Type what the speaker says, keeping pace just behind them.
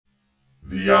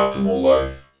The Optimal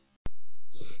Life.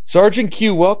 Sergeant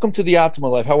Q, welcome to the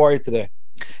Optimal Life. How are you today?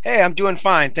 Hey, I'm doing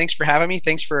fine. Thanks for having me.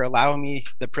 Thanks for allowing me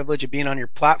the privilege of being on your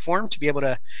platform to be able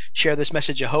to share this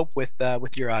message of hope with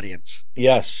your audience.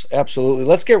 Yes, absolutely.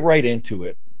 Let's get right into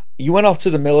it. You went off to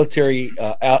the military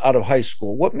out of high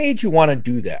school. What made you want to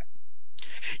do that?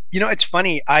 It's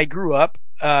funny. I grew up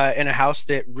in a house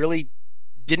that really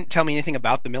didn't tell me anything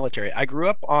about the military. I grew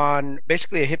up on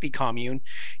basically a hippie commune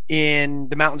in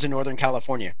the mountains in Northern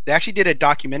California. They actually did a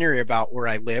documentary about where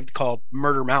I lived called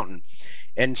Murder Mountain.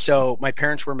 And so my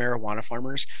parents were marijuana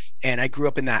farmers, and I grew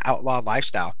up in that outlaw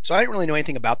lifestyle. So I didn't really know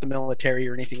anything about the military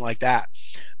or anything like that.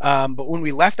 But when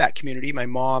we left that community, my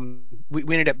mom, we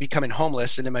ended up becoming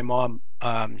homeless. And then my mom,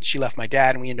 she left my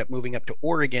dad, and we ended up moving up to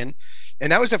Oregon.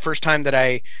 And that was the first time that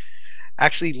I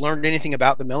actually learned anything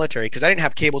about the military because I didn't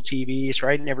have cable TV. So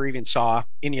I never even saw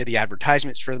any of the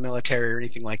advertisements for the military or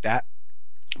anything like that.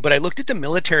 But I looked at the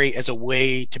military as a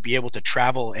way to be able to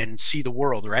travel and see the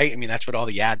world, right? I mean, that's what all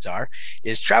the ads are,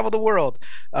 is travel the world.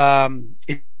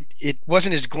 It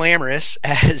wasn't as glamorous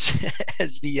as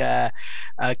as the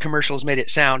commercials made it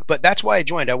sound, but that's why I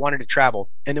joined. I wanted to travel.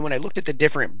 And then when I looked at the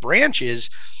different branches,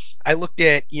 I looked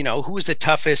at, who was the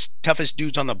toughest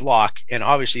dudes on the block. And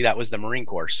obviously that was the Marine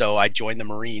Corps. So I joined the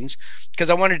Marines because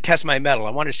I wanted to test my mettle.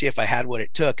 I wanted to see if I had what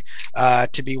it took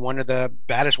to be one of the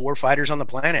baddest war fighters on the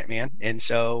planet, man. And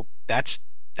so that's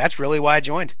really why I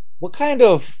joined. What kind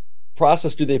of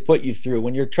process do they put you through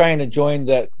when you're trying to join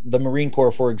the Marine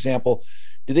Corps, for example?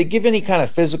 Do they give any kind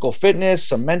of physical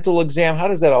fitness, a mental exam? How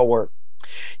does that all work?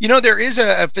 There is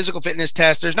a physical fitness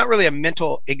test. There's not really a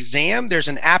mental exam. There's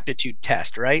an aptitude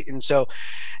test, right? And so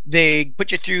they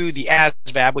put you through the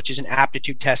ASVAB, which is an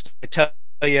aptitude test to tell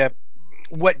you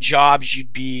what jobs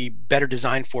you'd be better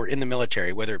designed for in the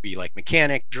military, whether it be like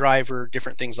mechanic, driver,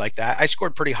 different things like that. I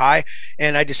scored pretty high,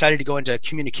 and I decided to go into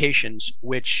communications,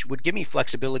 which would give me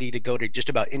flexibility to go to just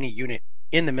about any unit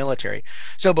in the military.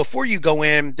 So before you go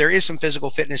in, there is some physical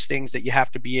fitness things that you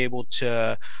have to be able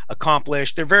to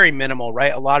accomplish. They're very minimal,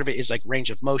 right? A lot of it is like range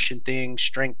of motion things,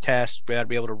 strength tests, you got to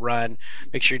be able to run,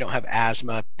 make sure you don't have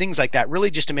asthma, things like that, really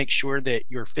just to make sure that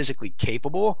you're physically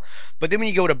capable. But then when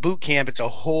you go to boot camp, it's a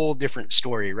whole different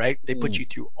story, right? They put you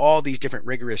through all these different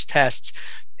rigorous tests.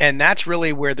 And that's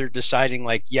really where they're deciding,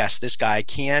 like, yes, this guy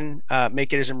can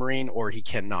make it as a Marine or he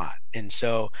cannot. And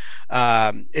so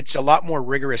it's a lot more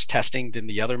rigorous testing than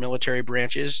the other military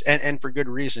branches, and for good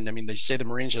reason. I mean, they say the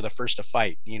Marines are the first to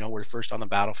fight. We're first on the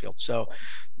battlefield, so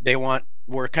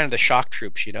we're kind of the shock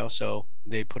troops. So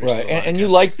they put us right. through a lot And of you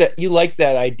testing. like that. You like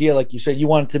that idea, like you said. You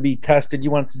wanted to be tested.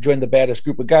 You wanted to join the baddest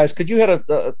group of guys because you had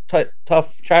a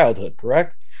tough childhood,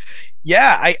 correct?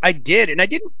 Yeah, I did. And I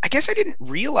guess I didn't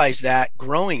realize that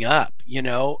growing up,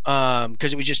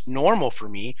 because it was just normal for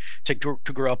me to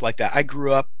grow up like that. I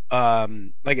grew up,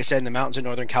 like I said, in the mountains of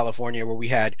Northern California where we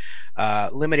had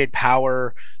limited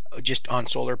power just on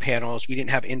solar panels. We didn't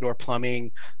have indoor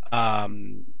plumbing.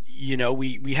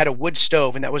 We had a wood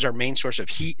stove, and that was our main source of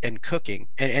heat and cooking.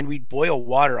 And we'd boil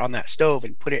water on that stove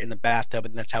and put it in the bathtub,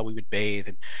 and that's how we would bathe.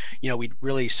 And we'd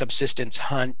really subsistence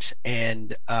hunt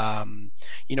and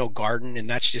garden, and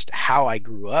that's just how I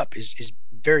grew up. Is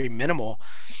very minimal.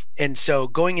 And so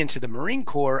going into the Marine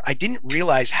Corps, I didn't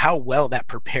realize how well that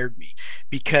prepared me,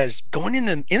 because going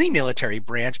in any military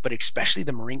branch, but especially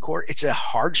the Marine Corps, it's a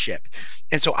hardship.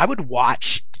 And so I would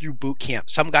watch through boot camp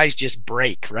some guys just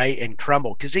break, right, and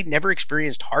crumble because they've never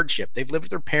experienced hardship. They've lived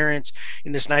with their parents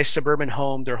in this nice suburban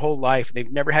home their whole life.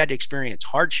 They've never had to experience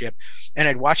hardship. And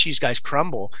I'd watch these guys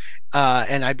crumble,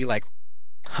 and I'd be like,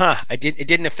 it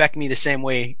didn't affect me the same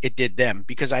way it did them,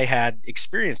 because I had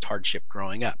experienced hardship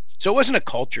growing up. So it wasn't a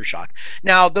culture shock.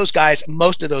 Now,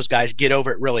 most of those guys get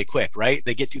over it really quick, right?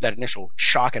 They get through that initial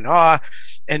shock and awe,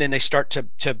 and then they start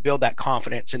to build that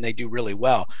confidence, and they do really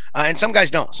well. And some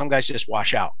guys don't. Some guys just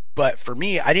wash out. But for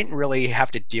me, I didn't really have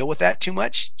to deal with that too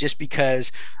much, just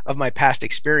because of my past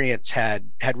experience had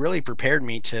really prepared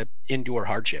me to endure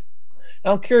hardship.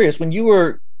 Now, I'm curious, when you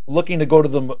were looking to go to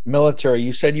the military,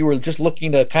 you said you were just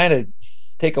looking to kind of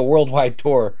take a worldwide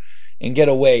tour and get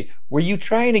away. Were you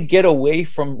trying to get away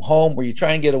from home? Were you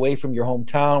trying to get away from your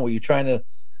hometown? Were you trying to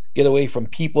get away from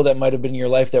people that might have been in your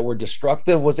life that were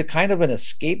destructive? Was it kind of an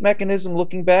escape mechanism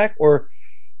looking back, or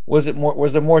was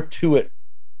there more to it?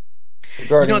 You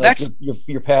regarding know, like that's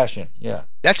your passion? Yeah.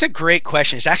 That's a great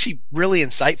question. It's actually really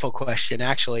insightful question,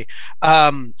 actually.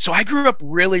 So I grew up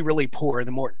really, really poor in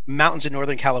the mountains of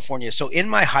Northern California. So in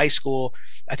my high school,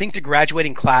 I think the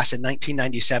graduating class in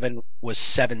 1997 was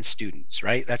 7 students,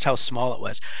 right? That's how small it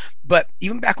was. But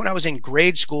even back when I was in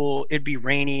grade school, it'd be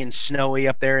rainy and snowy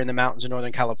up there in the mountains of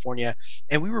Northern California.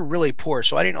 And we were really poor.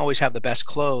 So I didn't always have the best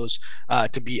clothes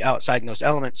to be outside in those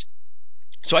elements.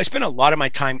 So I spent a lot of my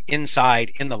time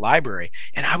inside in the library,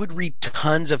 and I would read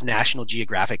tons of National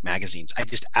Geographic magazines. I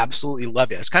just absolutely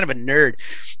loved it. I was kind of a nerd.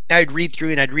 I'd read through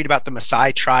and I'd read about the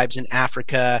Maasai tribes in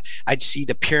Africa. I'd see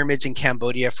the pyramids in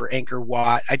Cambodia for Angkor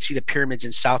Wat. I'd see the pyramids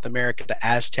in South America, the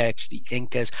Aztecs, the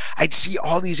Incas. I'd see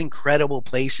all these incredible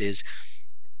places,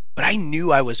 but I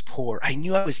knew I was poor. I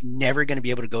knew I was never going to be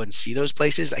able to go and see those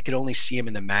places. I could only see them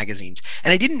in the magazines.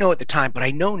 And I didn't know at the time, but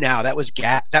I know now that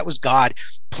was God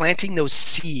planting those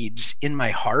seeds in my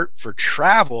heart for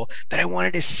travel, that I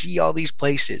wanted to see all these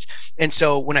places. And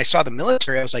so when I saw the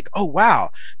military, I was like, "Oh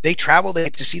wow, they travel, they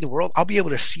get to see the world. I'll be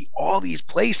able to see all these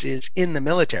places in the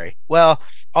military." Well,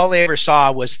 all I ever saw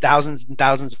was thousands and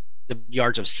thousands of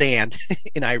yards of sand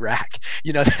in Iraq.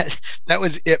 That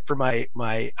was it for my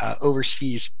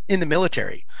overseas in the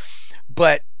military.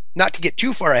 But not to get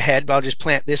too far ahead, but I'll just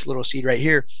plant this little seed right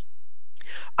here.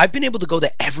 I've been able to go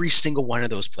to every single one of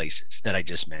those places that I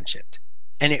just mentioned.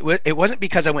 And it wasn't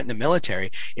because I went in the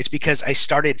military. It's because I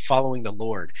started following the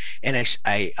Lord, and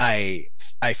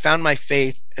I found my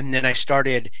faith, and then I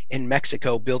started in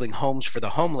Mexico building homes for the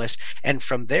homeless, and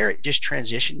from there it just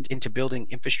transitioned into building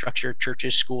infrastructure,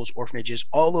 churches, schools, orphanages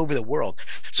all over the world.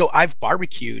 So I've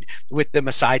barbecued with the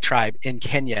Maasai tribe in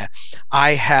Kenya.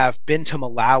 I have been to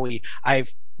Malawi.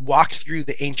 I've walked through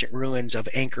the ancient ruins of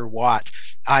Angkor Wat.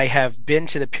 I have been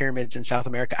to the pyramids in South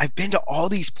America. I've been to all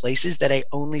these places that I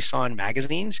only saw in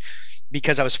magazines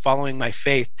because I was following my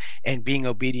faith and being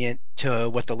obedient to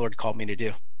what the Lord called me to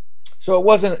do. So it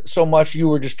wasn't so much you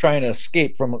were just trying to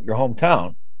escape from your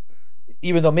hometown,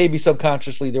 even though maybe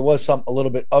subconsciously there was a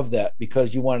little bit of that,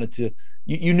 because you wanted to,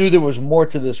 you knew there was more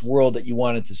to this world that you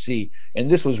wanted to see, and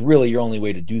this was really your only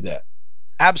way to do that.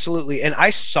 Absolutely. And I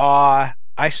saw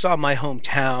my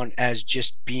hometown as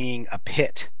just being a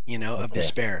pit, of Okay.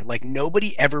 despair. Like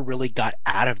nobody ever really got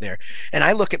out of there. And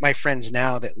I look at my friends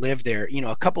now that live there,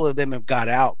 a couple of them have got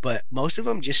out, but most of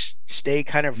them just stay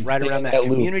kind of You right stay around in that that loop.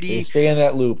 They community. stay in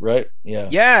that loop, right? Yeah.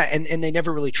 Yeah, and they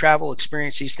never really travel,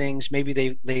 experience these things. Maybe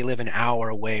they live an hour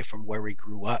away from where we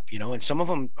grew up, and some of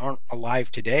them aren't alive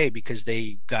today because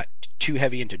they got too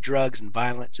heavy into drugs and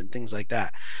violence and things like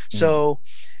that. Mm. So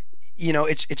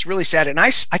it's really sad, and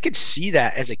I could see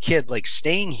that as a kid. Like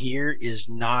staying here is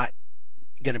not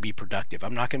going to be productive.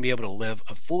 I'm not going to be able to live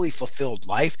a fully fulfilled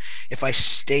life if I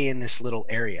stay in this little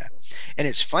area. And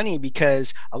it's funny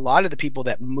because a lot of the people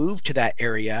that moved to that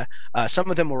area,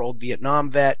 some of them were old Vietnam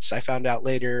vets, I found out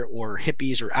later, or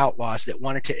hippies or outlaws that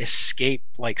wanted to escape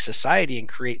like society and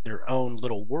create their own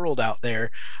little world out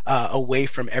there, away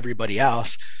from everybody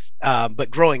else. But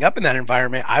growing up in that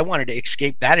environment, I wanted to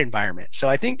escape that environment. So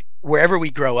I think wherever we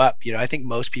grow up, I think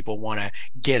most people want to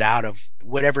get out of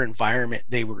whatever environment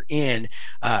they were in,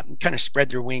 kind of spread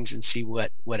their wings and see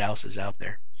what else is out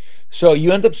there. So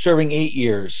you end up serving 8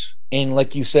 years, and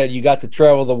like you said, you got to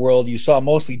travel the world. You saw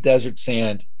mostly desert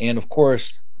sand, and of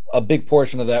course, a big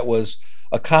portion of that was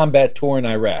a combat tour in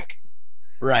Iraq.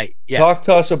 Right. Yeah. Talk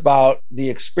to us about the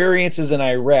experiences in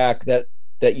Iraq that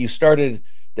you started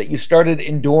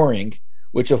enduring,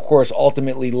 which of course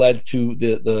ultimately led to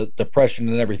the depression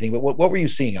and everything. But what were you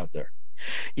seeing out there?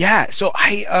 Yeah. So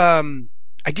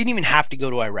I didn't even have to go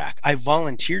to Iraq. I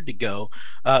volunteered to go.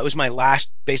 It was my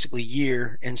last basically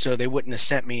year, and so they wouldn't have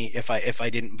sent me if I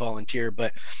didn't volunteer.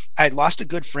 But I had lost a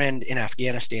good friend in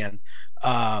Afghanistan,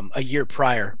 a year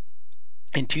prior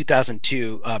in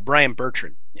 2002, Brian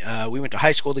Bertrand. We went to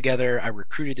high school together. I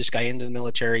recruited this guy into the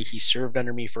military. He served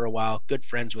under me for a while, good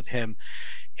friends with him.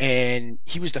 And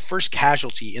he was the first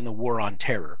casualty in the war on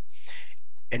terror.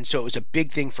 And so it was a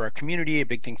big thing for our community, a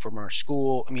big thing from our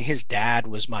school. I mean, his dad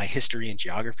was my history and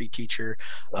geography teacher.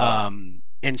 Wow.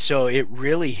 And so it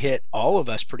really hit all of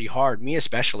us pretty hard, me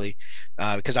especially,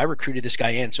 because I recruited this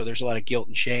guy in. So there's a lot of guilt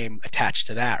and shame attached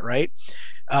to that, right?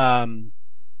 Um,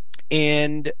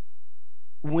 and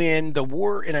when the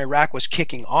war in Iraq was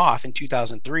kicking off in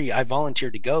 2003, I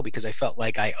volunteered to go because I felt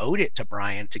like I owed it to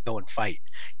Brian to go and fight,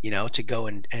 to go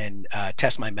and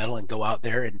test my mettle and go out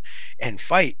there and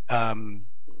fight,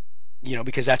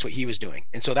 because that's what he was doing.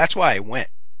 And so that's why I went.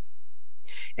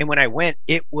 And when I went,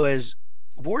 it was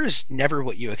war is never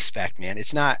what you expect, man.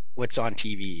 It's not what's on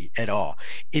TV at all.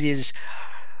 It is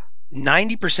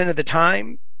 90% of the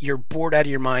time, you're bored out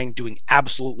of your mind doing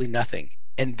absolutely nothing.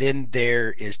 And then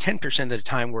there is 10% of the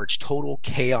time where it's total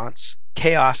chaos,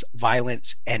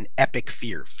 violence, and epic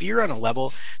fear on a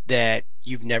level that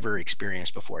you've never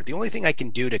experienced before. The only thing I can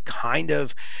do to kind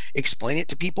of explain it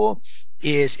to people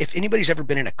is if anybody's ever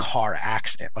been in a car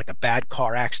accident, like a bad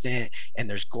car accident, and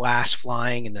there's glass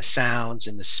flying and the sounds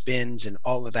and the spins and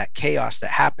all of that chaos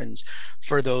that happens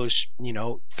for those,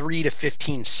 3 to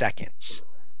 15 seconds.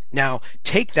 Now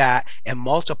take that and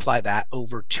multiply that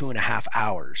over 2.5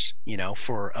 hours,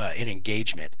 for an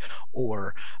engagement,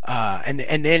 or and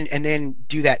then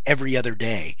do that every other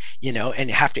day, and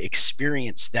have to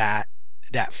experience that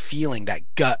feeling, that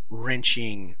gut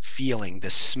wrenching feeling, the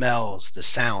smells, the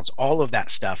sounds, all of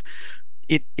that stuff.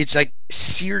 It's like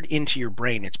seared into your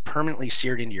brain. It's permanently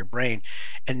seared into your brain.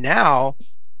 And now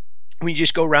when you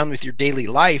just go around with your daily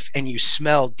life and you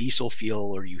smell diesel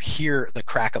fuel or you hear the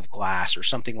crack of glass or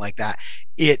something like that,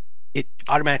 it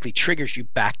automatically triggers you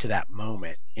back to that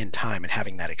moment in time and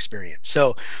having that experience.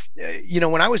 So,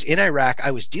 when I was in Iraq, I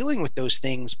was dealing with those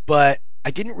things, but I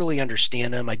didn't really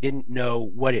understand them. I didn't know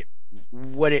what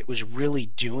it was really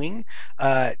doing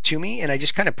to me, and I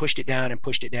just kind of pushed it down and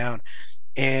pushed it down.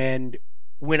 And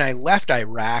when I left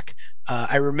Iraq,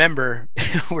 I remember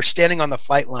we're standing on the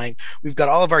flight line. We've got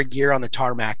all of our gear on the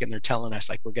tarmac, and they're telling us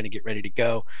like we're going to get ready to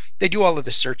go. They do all of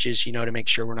the searches, to make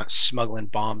sure we're not smuggling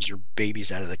bombs or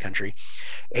babies out of the country.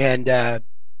 And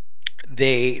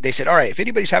they said, all right, if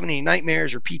anybody's having any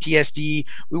nightmares or PTSD,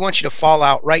 we want you to fall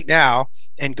out right now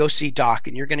and go see Doc,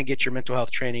 and you're going to get your mental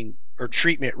health training or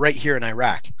treatment right here in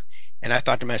Iraq. And I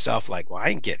thought to myself, like, well, I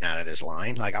ain't getting out of this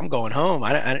line. Like, I'm going home.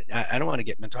 I don't want to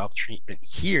get mental health treatment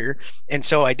here. And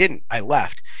so I didn't. I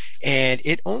left. And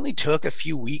it only took a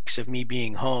few weeks of me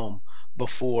being home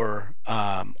before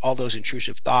all those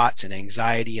intrusive thoughts and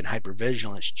anxiety and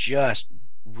hypervigilance just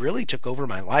really took over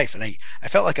my life. And I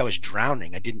felt like I was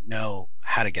drowning. I didn't know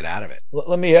how to get out of it.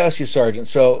 Let me ask you, Sergeant.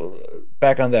 So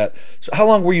back on that. So how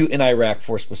long were you in Iraq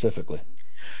for specifically?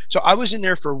 So I was in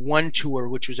there for one tour,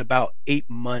 which was about 8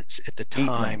 months at the 8 time.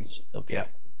 months. Okay. Yeah.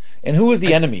 And who was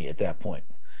the I, enemy at that point?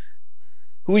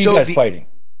 Who are you so guys the fighting?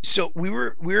 so we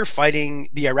were fighting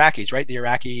the Iraqis, right? The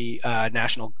Iraqi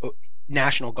National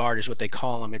Guard is what they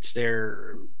call them.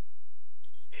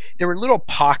 There were little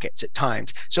pockets at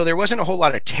times. So there wasn't a whole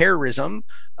lot of terrorism,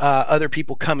 other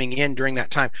people coming in during that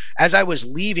time. As I was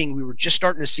leaving, we were just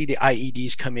starting to see the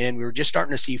IEDs come in. We were just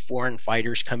starting to see foreign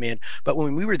fighters come in. But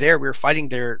when we were there, we were fighting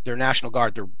their National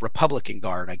Guard, their Republican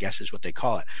Guard, I guess is what they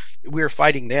call it. We were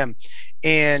fighting them.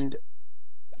 And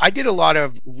I did a lot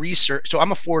of research. So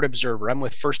I'm a forward observer. I'm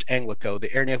with First Anglico,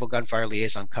 the Air Naval Gunfire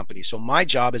Liaison Company. So my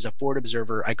job as a forward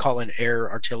observer, I call in air,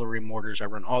 artillery, mortars. I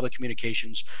run all the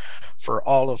communications for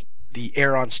all of the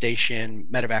air on station,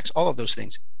 medevacs, all of those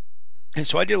things. And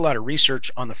so I did a lot of research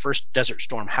on the first Desert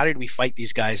Storm. How did we fight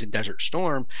these guys in Desert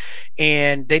Storm?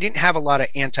 And they didn't have a lot of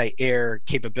anti-air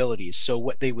capabilities. So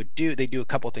what they would do, they do a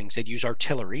couple of things. They'd use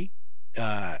artillery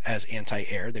as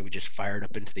anti-air. They would just fire it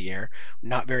up into the air.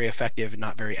 Not very effective and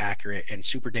not very accurate and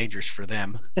super dangerous for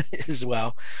them as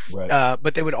well. Right.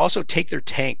 But they would also take their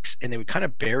tanks and they would kind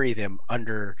of bury them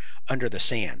under the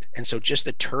sand. And so just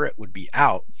the turret would be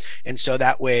out. And so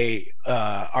that way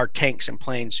our tanks and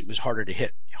planes, it was harder to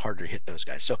hit those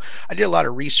guys. So I did a lot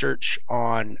of research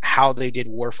on how they did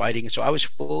war fighting. So I was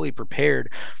fully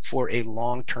prepared for a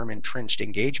long-term entrenched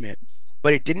engagement,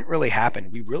 but it didn't really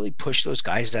happen. We really pushed those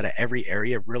guys out of every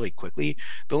area really quickly.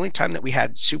 The only time that we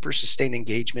had super sustained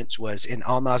engagements was in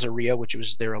Al Nazariya, which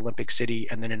was their Olympic city,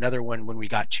 and then another one when we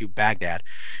got to Baghdad,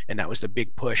 and that was the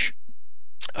big push.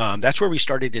 That's where we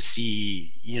started to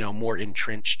see, more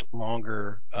entrenched,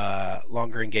 longer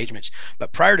engagements.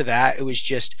 But prior to that, it was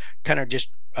just kind of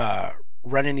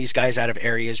running these guys out of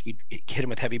areas. We'd hit them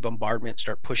with heavy bombardment,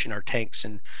 start pushing our tanks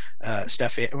and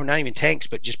stuff in, or not even tanks,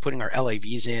 but just putting our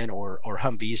LAVs in or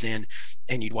Humvees in,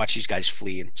 and you'd watch these guys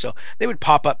flee. And so they would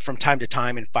pop up from time to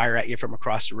time and fire at you from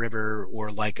across the river,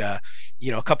 or like a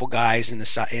couple guys in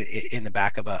the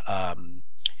back of a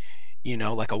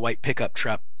like a white pickup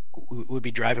truck would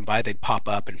be driving by. They'd pop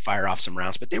up and fire off some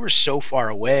rounds, but they were so far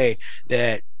away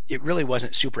that it really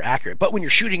wasn't super accurate. But when you're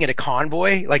shooting at a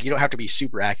convoy, like, you don't have to be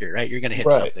super accurate, right? You're going to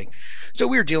hit something. So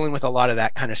we were dealing with a lot of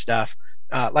that kind of stuff.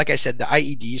 Like I said, the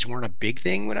IEDs weren't a big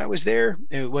thing when I was there.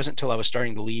 It wasn't until I was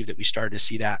starting to leave that we started to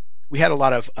see that. We had a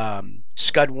lot of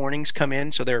Scud warnings come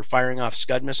in. So they were firing off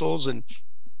Scud missiles, and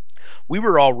We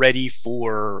were all ready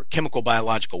for chemical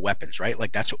biological weapons, right?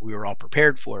 Like that's what we were all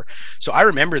prepared for. So I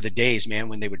remember the days, man,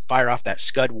 when they would fire off that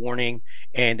scud warning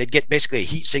and they'd get basically a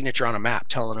heat signature on a map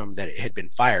telling them that it had been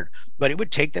fired. But it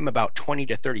would take them about 20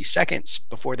 to 30 seconds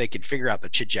before they could figure out the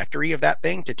trajectory of that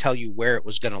thing to tell you where it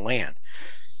was going to land.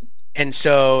 And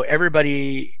so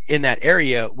everybody in that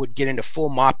area would get into full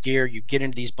mop gear. You'd get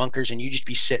into these bunkers and you'd just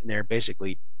be sitting there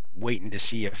basically waiting to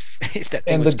see if if that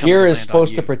thing And the was coming to gear is land on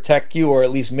supposed to you. protect you or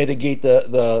at least mitigate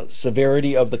the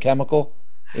severity of the chemical.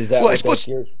 Is that Well, it's what that supposed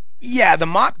gear? yeah, the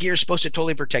mop gear is supposed to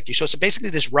totally protect you. So it's basically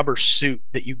this rubber suit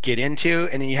that you get into,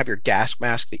 and then you have your gas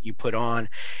mask that you put on,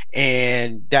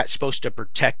 and that's supposed to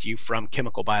protect you from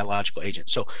chemical biological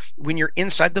agents. So when you're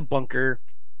inside the bunker,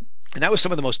 and that was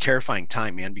some of the most terrifying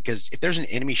time, man, because if there's an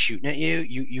enemy shooting at you,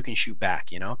 you can shoot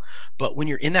back, you know. But when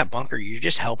you're in that bunker, you're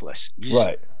just helpless. You just,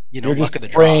 Right. you know, You're luck just of the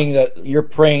draw. praying that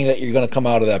you're going to come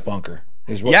out of that bunker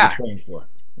is what you're Yeah, praying for.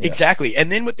 Yeah. exactly. And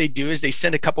then what they do is they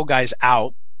send a couple guys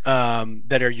out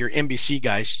that are your MBC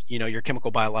guys, you know, your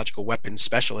chemical biological weapons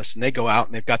specialists, and they go out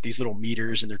and they've got these little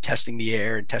meters and they're testing the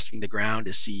air and testing the ground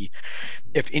to see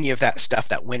if any of that stuff,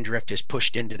 that wind drift, is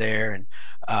pushed into there. And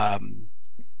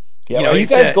Yeah, are you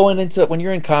it's guys a going into when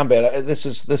you're in combat? This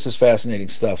is fascinating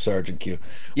stuff, Sergeant Q. When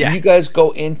yeah. you guys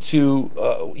go into,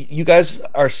 you guys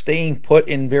are staying put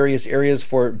in various areas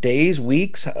for days,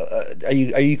 weeks. Are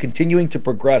you continuing to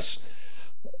progress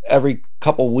every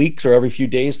couple weeks or every few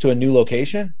days to a new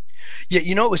location? Yeah,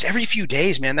 you know, it was every few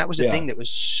days, man. That was the Yeah. thing that was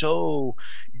so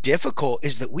difficult,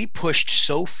 is that we pushed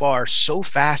so far, so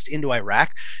fast into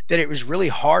Iraq that it was really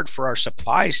hard for our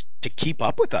supplies to keep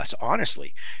up with us,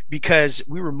 honestly, because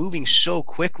we were moving so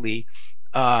quickly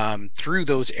through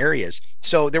those areas.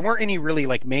 So there weren't any really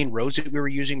like main roads that we were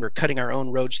using. We are cutting our own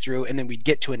roads through, and then we'd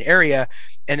get to an area,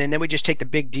 and then we just take the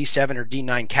big D7 or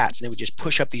D9 cats, and they would just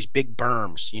push up these big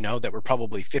berms, you know, that were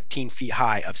probably 15 feet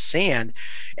high of sand,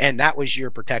 and that was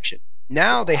your protection.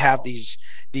 Now they have Wow.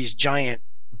 these giant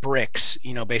bricks,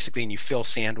 you know, basically, and you fill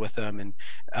sand with them, and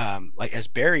like as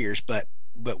barriers. But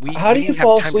How we do you didn't have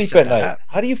fall time to asleep set at that night? up.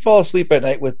 How do you fall asleep at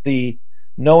night with the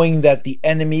knowing that the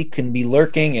enemy can be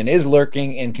lurking and is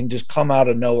lurking and can just come out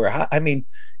of nowhere? I mean,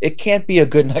 it can't be a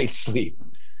good night's sleep.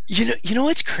 You know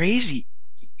what's crazy?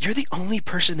 You're the only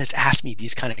person that's asked me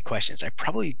these kind of questions. I've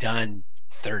probably done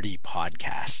 30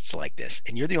 podcasts like this,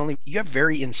 and you have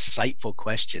very insightful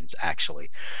questions, actually.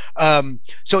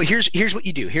 So here's what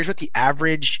you do. Here's what the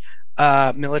average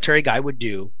military guy would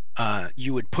do.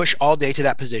 You would push all day to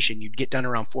that position. You'd get done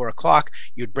around 4 o'clock.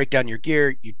 You'd break down your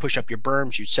gear. You'd push up your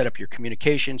berms. You'd set up your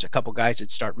communications. A couple guys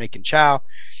would start making chow,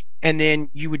 and then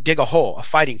you would dig a hole, a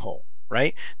fighting hole,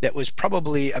 right? That was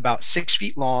probably about 6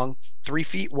 feet long, 3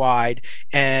 feet wide,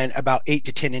 and about 8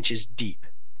 to 10 inches deep.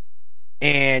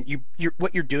 And you're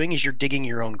what you're doing is you're digging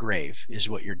your own grave, is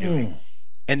what you're doing. Mm,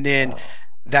 And then wow.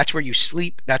 that's where you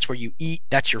sleep, that's where you eat,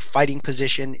 that's your fighting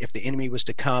position. If the enemy was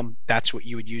to come, that's what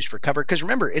you would use for cover, because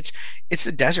remember, it's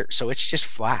a desert, so it's just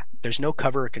flat. There's no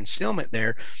cover or concealment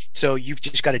there. So you've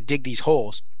just got to dig these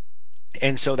holes.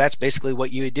 And so that's basically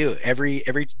what you would do every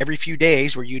few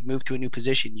days, where you'd move to a new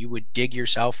position. You would dig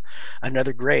yourself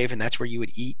another grave, and that's where you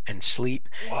would eat and sleep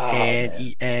Wow, and man.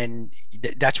 eat, and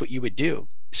that's what you would do.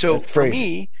 So That's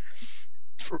crazy.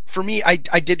 for me, I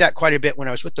did that quite a bit when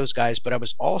I was with those guys, but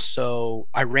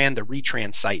I ran the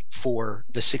retrans site for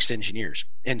the 6th Engineers.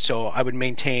 And so I would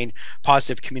maintain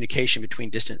positive communication between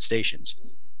distant stations,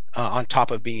 on top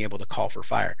of being able to call for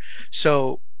fire.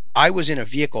 So I was in a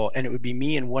vehicle, and it would be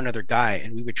me and one other guy,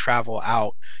 and we would travel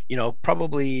out, you know,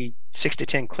 probably 6 to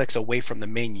 10 clicks away from the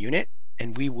main unit.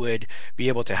 And we would be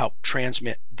able to help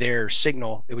transmit their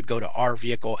signal. It would go to our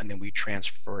vehicle, and then we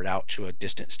transfer it out to a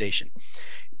distant station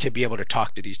to be able to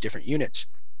talk to these different units.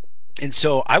 And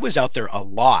so I was out there a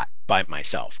lot by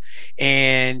myself,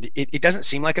 and it doesn't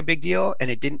seem like a big deal,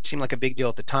 and it didn't seem like a big deal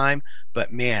at the time,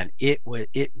 but man, it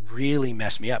really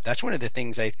messed me up. That's one of the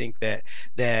things I think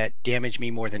that damaged me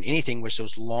more than anything, was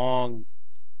those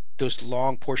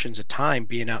long portions of time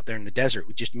being out there in the desert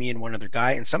with just me and one other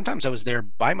guy. And sometimes I was there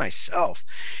by myself,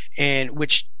 and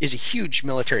which is a huge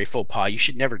military faux pas. You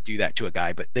should never do that to a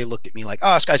guy. But they looked at me like,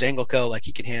 oh, this guy's Anglico, like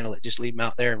he can handle it. Just leave him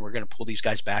out there, and we're going to pull these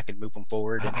guys back and move them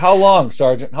forward. And How long,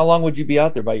 Sergeant? How long would you be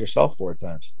out there by yourself for at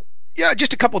times? yeah,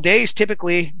 just a couple days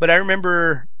typically. But I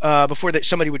remember before that,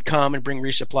 somebody would come and bring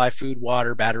resupply food,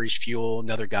 water, batteries, fuel,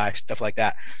 another guy, stuff like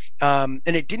that. And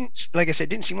it didn't, like I said,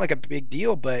 didn't seem like a big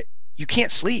deal, but you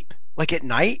can't sleep. Like at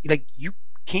night, like you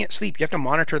can't sleep. You have to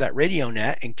monitor that radio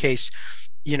net in case,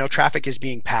 traffic is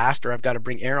being passed, or I've got to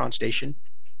bring air on station.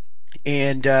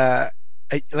 And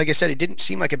like I said, it didn't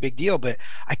seem like a big deal, but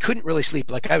I couldn't really sleep.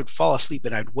 Like I would fall asleep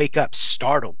and I'd wake up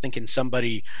startled, thinking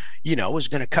somebody, was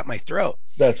going to cut my throat.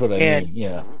 That's what I And mean.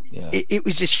 Yeah. Yeah. it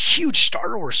was this huge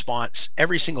startle response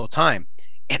every single time.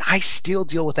 And I still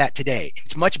deal with that today.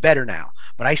 It's much better now,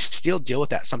 but I still deal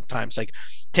with that sometimes. Like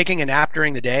taking a nap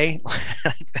during the day,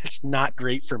 that's not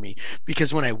great for me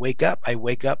because when I wake up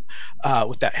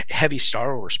with that heavy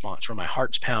startle response where my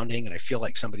heart's pounding and I feel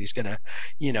like somebody's gonna,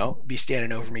 be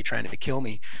standing over me trying to kill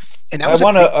me. And that I was a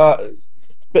want big. to,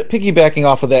 but piggybacking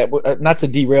off of that, not to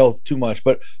derail too much,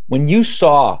 but when you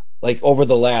saw, like, over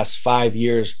the last 5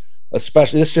 years,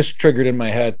 especially, this just triggered in my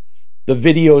head, the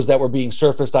videos that were being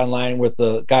surfaced online with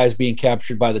the guys being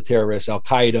captured by the terrorists, Al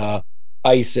Qaeda,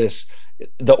 ISIS,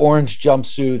 the orange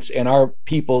jumpsuits, and our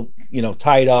people,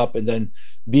 tied up and then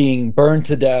being burned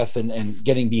to death and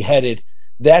getting beheaded.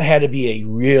 That had to be a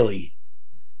really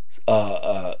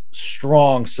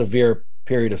strong, severe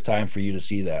period of time for you to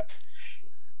see that.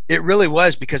 It really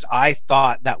was because I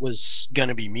thought that was going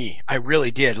to be me. I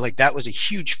really did. Like that was a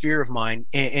huge fear of mine.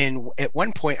 And at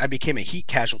one point, I became a heat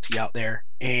casualty out there,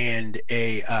 and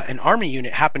a an army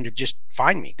unit happened to just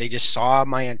find me. They just saw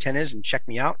my antennas and checked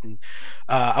me out, and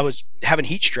I was having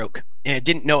heat stroke and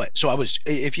didn't know it. So I was.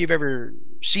 If you've ever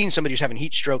seen somebody who's having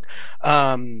heat stroke,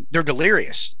 they're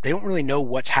delirious. They don't really know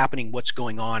what's happening, what's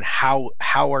going on, how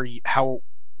are you how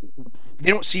they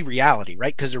don't see reality,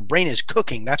 right? Because their brain is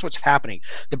cooking. That's what's happening.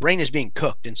 The brain is being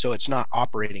cooked, and so it's not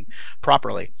operating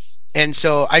properly. And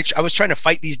so I was trying to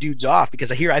fight these dudes off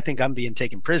because I think I'm being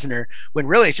taken prisoner when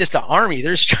really it's just the army.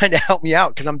 They're just trying to help me out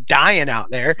because I'm dying out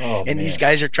there, Oh and these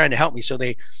man. guys are trying to help me. So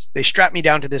they strapped me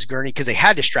down to this gurney because they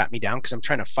had to strap me down because I'm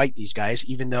trying to fight these guys,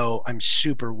 even though I'm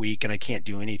super weak and I can't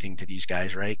do anything to these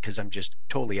guys, right? Because I'm just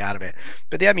totally out of it.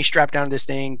 But they had me strapped down to this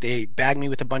thing. They bagged me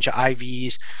with a bunch of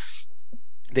IVs.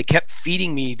 They kept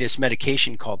feeding me this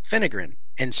medication called Finagrin.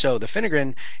 And so the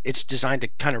Finagrin, it's designed to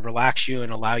kind of relax you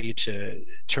and allow you to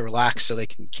relax so they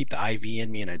can keep the IV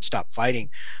in me and I'd stop fighting.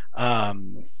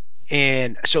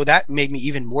 And so that made me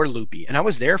even more loopy. And I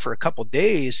was there for a couple of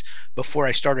days before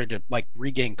I started to like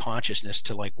regain consciousness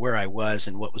to like where I was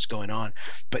and what was going on.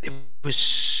 But it was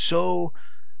so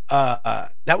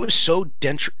that was so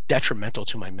detrimental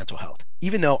to my mental health.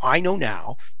 Even though I know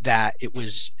now that it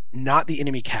was not the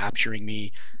enemy capturing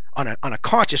me on a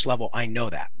conscious level, I know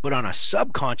that, but on a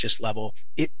subconscious level,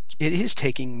 it is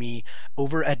taking me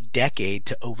over a decade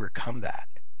to overcome that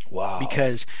Wow.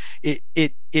 because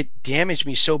it damaged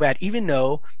me so bad. Even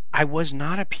though I was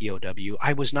not a POW,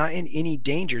 I was not in any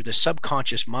danger. The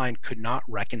subconscious mind could not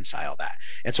reconcile that.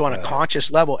 And so on a Right. conscious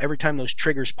level, every time those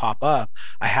triggers pop up,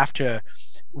 I have to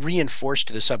reinforce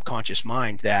to the subconscious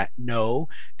mind that no,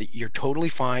 that you're totally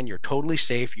fine, you're totally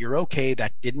safe, you're okay,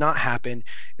 that did not happen,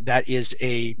 that is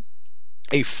a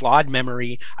flawed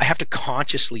memory. I have to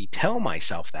consciously tell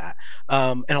myself that.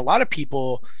 And a lot of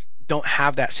people don't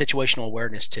have that situational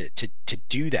awareness to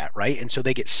do that, right? And so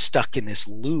they get stuck in this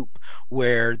loop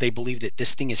where they believe that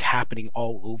this thing is happening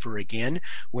all over again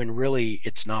when really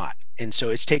it's not. And so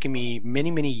it's taken me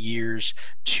many years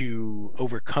to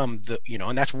overcome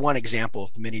and that's one example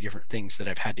of many different things that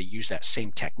I've had to use that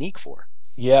same technique for.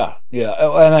 Yeah. Yeah.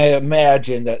 And I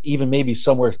imagine that even maybe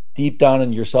somewhere deep down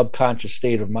in your subconscious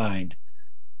state of mind,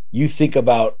 you think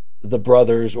about the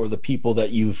brothers or the people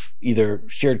that you've either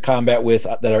shared combat with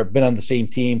that have been on the same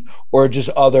team, or just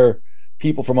other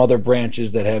people from other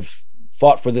branches that have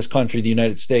fought for this country, the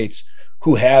United States,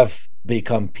 who have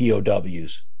become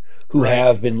POWs, who Right.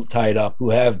 have been tied up, who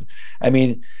have, I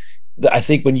mean, I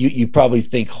think when you probably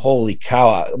think, holy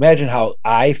cow, imagine how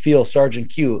I feel, Sergeant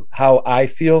Q, how I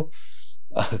feel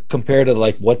compared to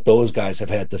like what those guys have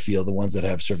had to feel, the ones that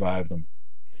have survived them.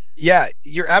 Yeah,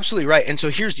 you're absolutely right. And so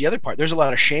here's the other part. There's a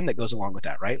lot of shame that goes along with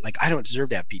that, right? Like I don't deserve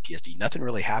to have PTSD. Nothing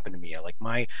really happened to me. Like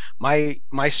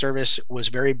my service was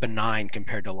very benign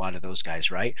compared to a lot of those guys,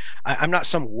 right? I'm not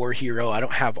some war hero. I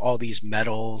don't have all these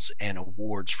medals and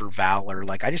awards for valor.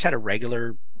 Like I just had a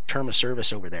regular term of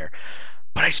service over there.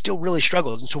 But I still really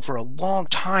struggled. And so for a long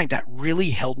time, that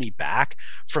really held me back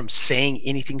from saying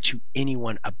anything to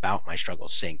anyone about my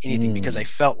struggles, saying anything because I Mm.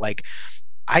 felt like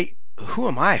I who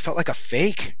am I? I felt like a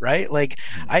fake, right? Like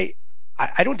I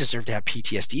I don't deserve to have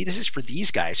PTSD. This is for these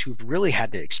guys who've really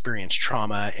had to experience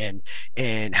trauma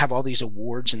and have all these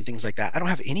awards and things like that. I don't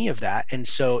have any of that. And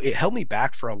so it held me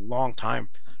back for a long time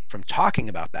from talking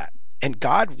about that. And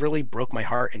God really broke my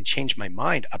heart and changed my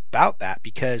mind about that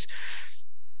because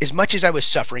as much as I was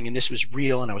suffering and this was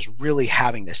real and I was really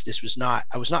having this was not,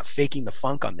 I was not faking the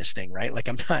funk on this thing, right? Like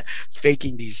I'm not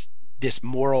faking this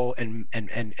moral and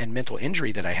mental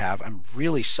injury that I have. I'm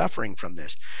really suffering from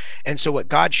this. And so what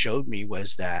God showed me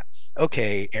was that,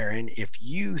 okay, Aaron, if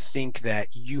you think that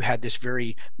you had this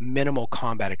very minimal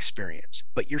combat experience,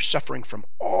 but you're suffering from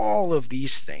all of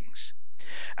these things,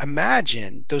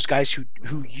 imagine those guys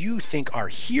who you think are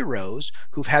heroes,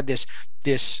 who've had this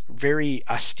very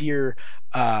austere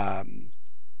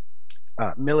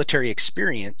military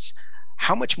experience.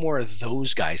 How much more are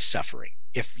those guys suffering?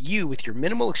 If you, with your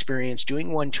minimal experience,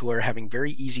 doing one tour, having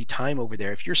very easy time over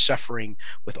there, if you're suffering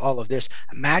with all of this,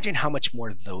 imagine how much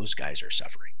more those guys are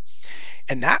suffering.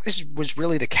 And was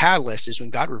really the catalyst, is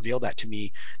when God revealed that to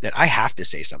me, that I have to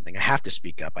say something. I have to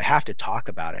speak up. I have to talk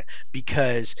about it,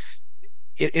 because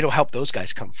it'll help those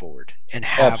guys come forward and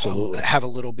Absolutely. have a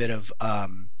little bit of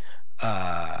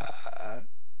uh,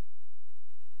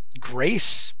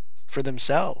 grace for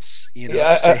themselves, to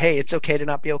Yeah, say, hey, it's okay to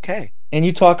not be okay. and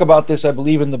you talk about this, I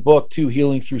believe, in the book too,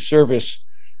 Healing Through Service.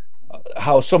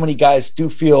 How so many guys do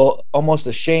feel almost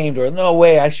ashamed, or no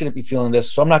way, I shouldn't be feeling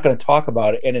this, so I'm not going to talk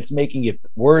about it, and it's making it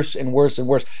worse and worse and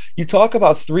worse. You talk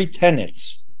about three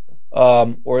tenets,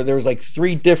 or there's like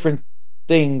three different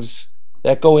things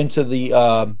that go into the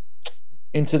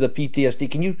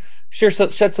PTSD. Can you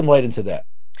shed some light into that?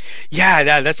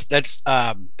 Yeah,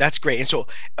 that's great. And so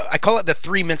I call it the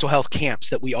three mental health camps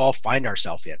that we all find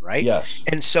ourselves in, right? Yes.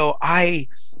 And so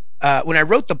when I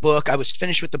wrote the book, I was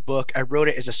finished with the book. I wrote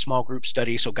it as a small group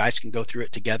study so guys can go through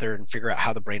it together and figure out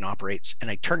how the brain operates.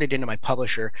 And I turned it into my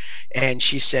publisher, and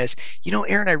she says,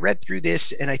 Aaron, I read through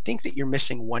this and I think that you're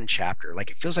missing one chapter.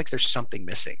 Like, it feels like there's something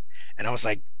missing. And I was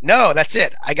like, no, that's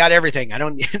it. I got everything. I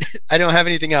don't I don't have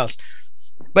anything else.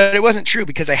 But it wasn't true,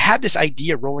 because I had this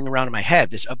idea rolling around in my head,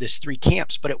 this three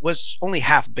camps, but it was only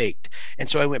half baked. And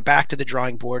so I went back to the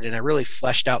drawing board and I really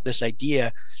fleshed out this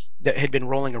idea that had been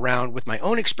rolling around with my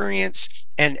own experience.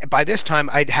 And by this time,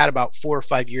 I'd had about 4 or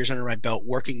 5 years under my belt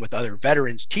working with other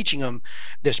veterans, teaching them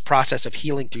this process of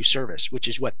healing through service, which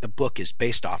is what the book is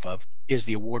based off of, is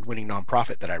the award-winning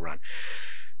nonprofit that I run.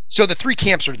 So the three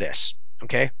camps are this.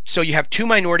 Okay, so you have two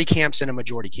minority camps and a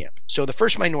majority camp. So the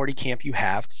first minority camp you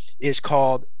have is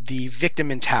called the victim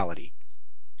mentality.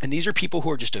 And these are people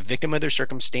who are just a victim of their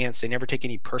circumstance. They never take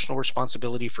any personal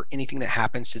responsibility for anything that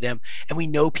happens to them. And we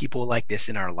know people like this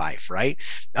in our life, right?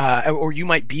 Or you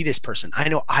might be this person. I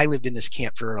know I lived in this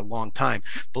camp for a long time,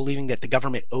 believing that the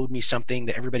government owed me something,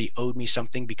 that everybody owed me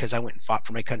something, because I went and fought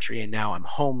for my country, and now I'm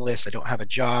homeless. I don't have a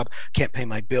job, can't pay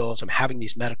my bills. I'm having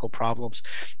these medical problems.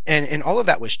 And all of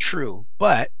that was true.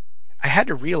 But I had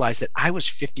to realize that I was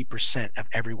 50% of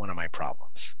every one of my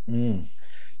problems. Mm.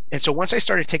 And so once I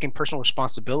started taking personal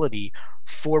responsibility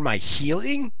for my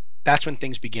healing, that's when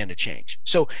things began to change.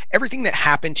 So everything that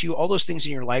happened to you, all those things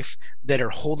in your life that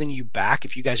are holding you back,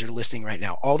 if you guys are listening right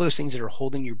now, all those things that are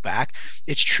holding you back,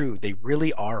 it's true. They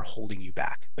really are holding you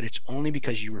back, but it's only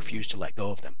because you refuse to let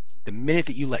go of them. The minute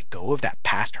that you let go of that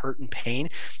past hurt and pain,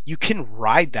 you can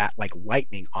ride that like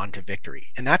lightning onto victory.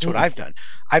 And that's what I've done.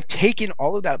 I've taken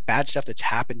all of that bad stuff that's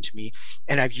happened to me,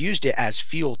 and I've used it as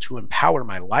fuel to empower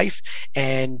my life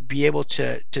and be able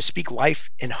to speak life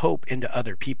and hope into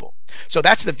other people. So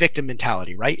that's the victim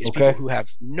mentality, right? It's Okay. people who have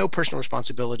no personal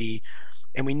responsibility.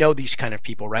 And we know these kind of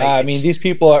people, right? I mean, these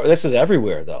people are. This is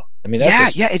everywhere, though. I mean, that's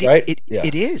right. Yeah.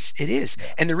 It is. Yeah.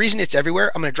 And the reason it's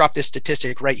everywhere, I'm going to drop this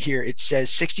statistic right here. It says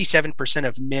 67%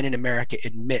 of men in America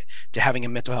admit to having a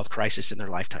mental health crisis in their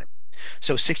lifetime.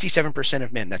 So 67%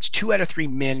 of men, that's 2 out of 3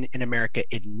 men in America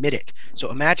admit it.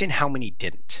 So imagine how many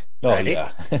didn't. Oh, right?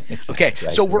 yeah. Okay.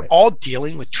 Right, So we're right. all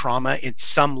dealing with trauma at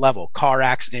some level: car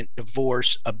accident,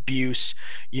 divorce, abuse,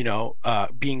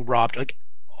 being robbed. Like,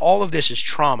 all of this is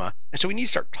trauma. And so we need to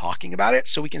start talking about it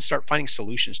so we can start finding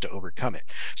solutions to overcome it.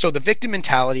 So the victim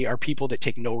mentality are people that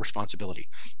take no responsibility.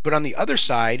 But on the other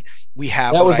side, we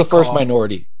have That was the first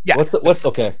minority. Yeah. What's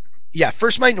okay? Yeah,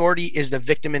 first minority is the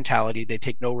victim mentality. They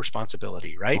take no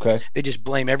responsibility, right? Okay. They just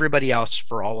blame everybody else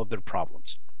for all of their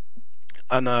problems.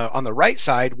 On the right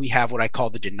side, we have what I call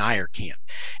the denier camp.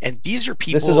 And these are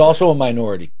people. This is also a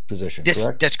minority position,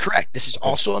 correct? That's correct. This is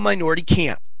also a minority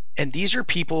camp. And these are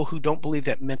people who don't believe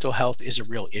that mental health is a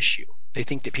real issue. They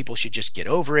think that people should just get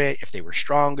over it if they were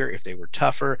stronger, if they were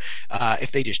tougher,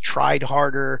 if they just tried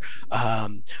harder.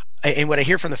 And what I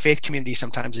hear from the faith community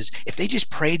sometimes is, if they just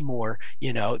prayed more,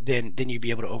 then you'd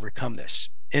be able to overcome this.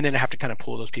 And then I have to kind of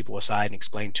pull those people aside and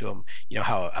explain to them,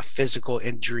 how a physical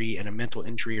injury and a mental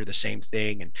injury are the same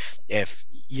thing. And if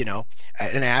you know,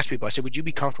 and I asked people, I said, would you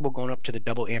be comfortable going up to the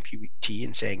double amputee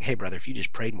and saying, hey, brother, if you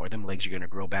just prayed more, them legs are going to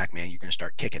grow back, man. You're going to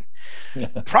start kicking.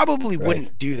 Probably Right.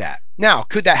 wouldn't do that. Now,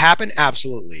 could that happen?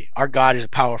 Absolutely. Our God is a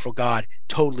powerful God.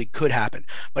 Totally could happen.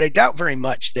 But I doubt very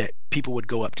much that people would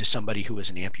go up to somebody who is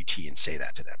an amputee and say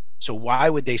that to them. So why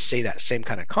would they say that same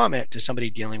kind of comment to somebody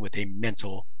dealing with a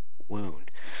mental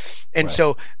wound? And Right.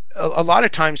 so a lot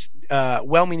of times,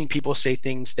 well-meaning people say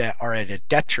things that are at a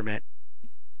detriment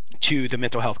to the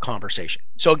mental health conversation.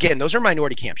 So again, those are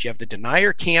minority camps. You have the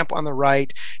denier camp on the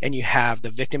right and you have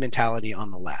the victim mentality on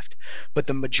the left. But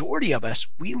the majority of us,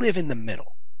 we live in the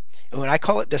middle. And when I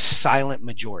call it the silent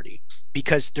majority,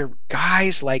 because they're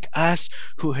guys like us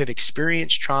who have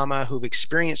experienced trauma, who've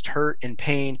experienced hurt and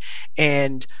pain,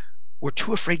 and we're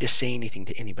too afraid to say anything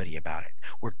to anybody about it.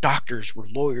 We're doctors, we're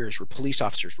lawyers, we're police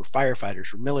officers, we're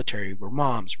firefighters, we're military, we're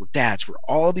moms, we're dads, we're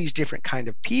all these different kind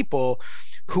of people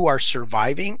who are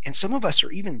surviving, and some of us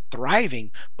are even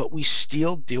thriving, but we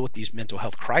still deal with these mental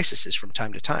health crises from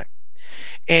time to time.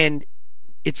 And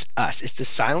it's us, it's the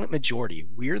silent majority.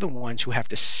 We're the ones who have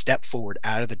to step forward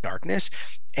out of the darkness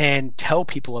and tell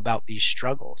people about these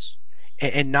struggles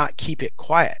and not keep it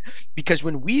quiet, because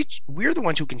when we're the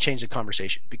ones who can change the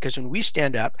conversation, because when we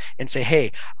stand up and say,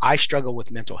 hey, I struggle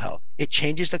with mental health, it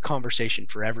changes the conversation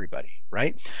for everybody,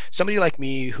 right? Somebody like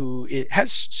me who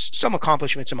has some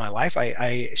accomplishments in my life,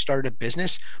 I started a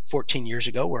business 14 years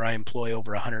ago where I employ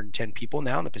over 110 people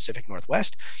now in the Pacific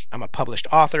Northwest. I'm a published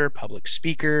author, public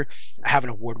speaker. I have an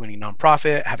award-winning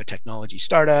nonprofit. I have a technology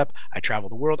startup. I travel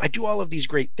the world. I do all of these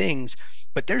great things,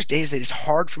 but there's days that it's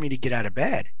hard for me to get out of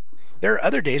bed. There are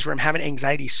other days where I'm having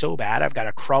anxiety so bad, I've got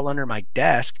to crawl under my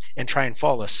desk and try and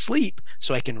fall asleep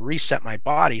so I can reset my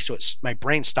body, so my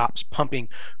brain stops pumping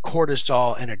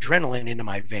cortisol and adrenaline into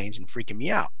my veins and freaking me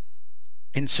out.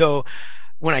 And so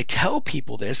when I tell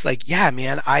people this, like, yeah,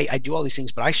 man, I do all these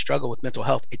things, but I struggle with mental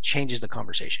health, it changes the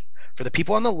conversation. For the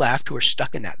people on the left who are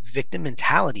stuck in that victim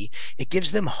mentality, it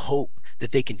gives them hope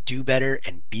that they can do better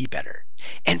and be better.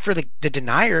 And for the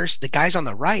deniers, the guys on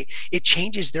the right, it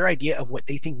changes their idea of what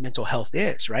they think mental health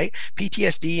is, right?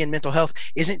 PTSD and mental health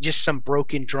isn't just some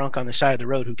broken drunk on the side of the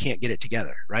road who can't get it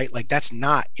together, right? Like that's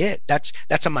not it. That's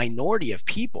a minority of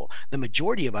people. The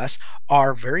majority of us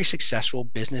are very successful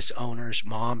business owners,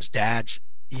 moms, dads.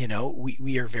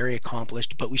 We are very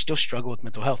accomplished, but we still struggle with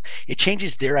mental health. It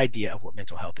changes their idea of what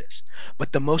mental health is.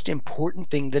 But the most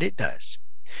important thing that it does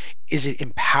is it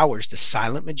empowers the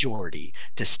silent majority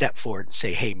to step forward and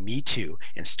say, hey, me too,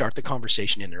 and start the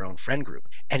conversation in their own friend group.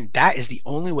 And that is the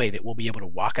only way that we'll be able to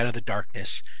walk out of the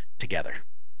darkness together.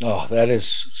 Oh, that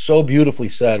is so beautifully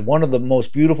said. One of the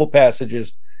most beautiful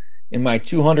passages in my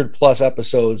 200 plus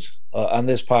episodes on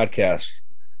this podcast.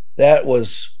 That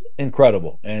was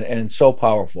incredible and so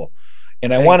powerful.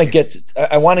 And Thank you.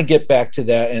 I want to get back to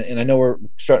that. And I know we're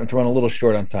starting to run a little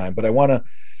short on time, but I want to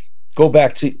go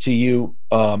back to you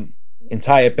and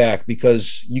tie it back,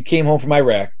 because you came home from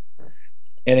Iraq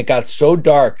and it got so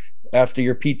dark after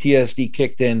your PTSD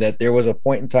kicked in that there was a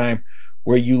point in time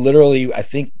where you literally, I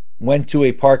think, went to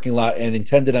a parking lot and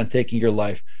intended on taking your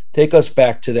life. Take us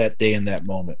back to that day and that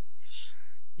moment.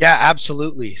 Yeah,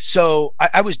 absolutely. So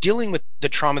I was dealing with the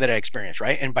trauma that I experienced,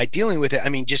 right? And by dealing with it, I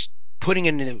mean just putting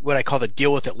it in what I call the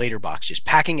deal with it later box, just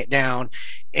packing it down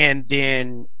and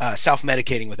then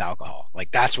self-medicating with alcohol.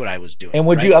 Like that's what I was doing, And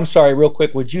would you, right? I'm sorry, real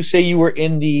quick, would you say you were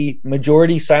in the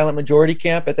silent majority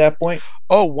camp at that point?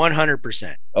 Oh,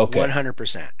 100%. Okay.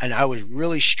 100%. And I was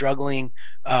really struggling.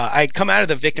 I'd come out of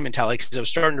the victim mentality because I was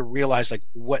starting to realize like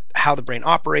how the brain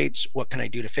operates, what can I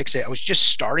do to fix it? I was just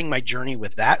starting my journey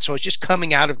with that. So I was just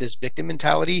coming out of this victim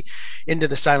mentality into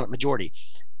the silent majority.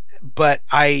 But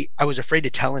I was afraid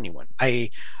to tell anyone. I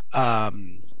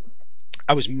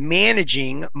was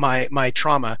managing my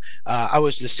trauma. I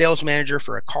was the sales manager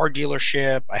for a car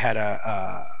dealership. I had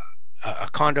a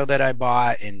condo that I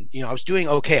bought, and I was doing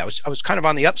okay. I was kind of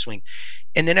on the upswing,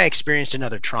 and then I experienced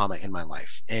another trauma in my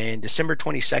life. And December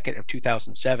 22nd of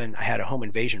 2007, I had a home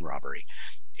invasion robbery,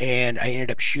 and I ended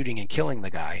up shooting and killing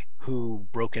the guy who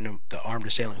broke into the armed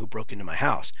assailant who broke into my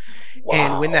house.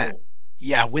 And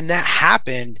Wow. when that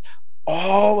happened,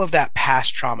 all of that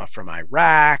past trauma from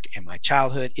Iraq and my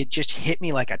childhood, it just hit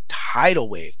me like a tidal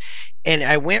wave. And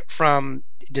I went from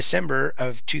December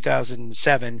of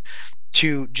 2007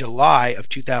 to July of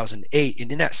 2008.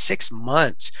 And in that 6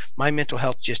 months, my mental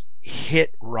health just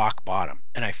hit rock bottom.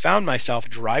 And I found myself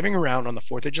driving around on the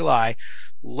 4th of July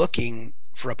looking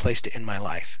for a place to end my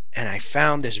life. And I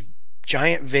found this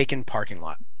giant vacant parking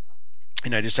lot.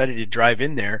 and I decided to drive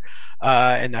in there,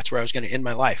 and that's where I was going to end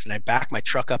my life. And I backed my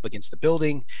truck up against the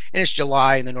building, and it's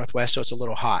July in the Northwest, so it's a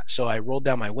little hot. So I rolled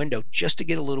down my window just to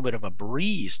get a little bit of a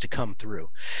breeze to come through.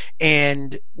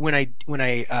 And when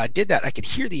I did that, I could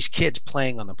hear these kids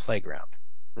playing on the playground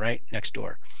right next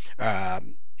door.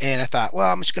 And I thought,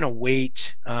 well, I'm just going to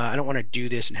wait. I don't want to do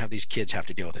this and have these kids have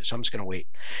to deal with it. So I'm just going to wait.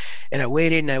 And I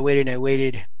waited and I waited and I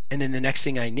waited. And then the next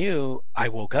thing I knew, I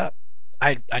woke up.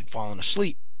 I'd fallen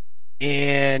asleep.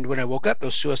 And when I woke up,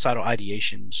 those suicidal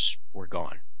ideations were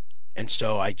gone. And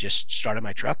so I just started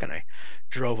my truck and I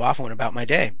drove off and went about my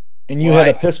day. And you Well,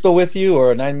 had a pistol with you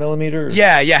or a 9mm?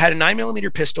 yeah, I had a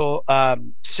 9mm pistol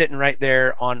sitting right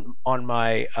there on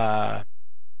my on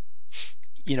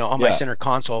my Yeah. center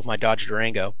console of my Dodge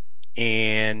Durango,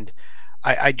 and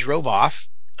I drove off,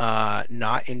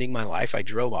 not ending my life. I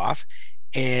drove off,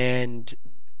 and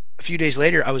a few days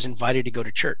later, I was invited to go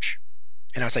to church.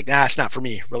 And I was like, nah, it's not for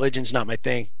me. Religion's not my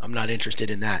thing. I'm not interested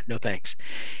in that. No thanks.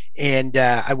 And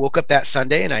I woke up that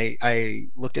Sunday and I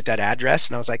looked at that address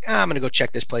and I was like, I'm going to go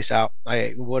check this place out.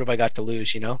 What have I got to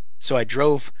lose, So I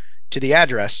drove to the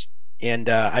address and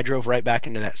I drove right back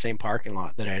into that same parking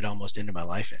lot that I had almost ended my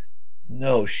life in.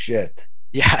 No shit.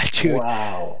 Yeah, dude.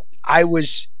 Wow. It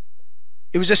was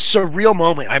a surreal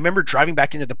moment. I remember driving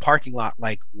back into the parking lot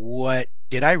like, what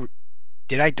did I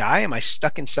die? Am I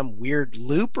stuck in some weird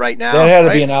loop right That now? had to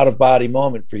be Right? an out of body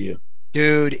moment for you.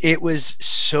 Dude, it was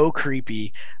so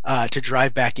creepy to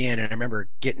drive back in. And I remember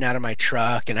getting out of my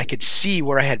truck and I could see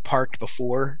where I had parked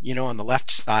before, on the left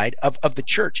side of the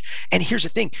church. And here's the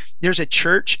thing, there's a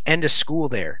church and a school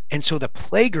there. And so the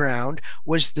playground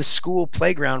was the school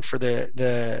playground for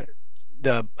the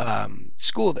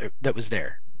school that was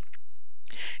there.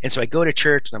 And so I go to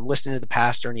church and I'm listening to the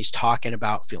pastor and he's talking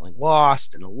about feeling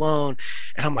lost and alone.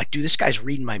 And I'm like, dude, this guy's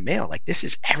reading my mail. Like, this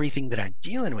is everything that I'm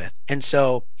dealing with. And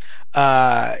so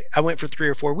I went for 3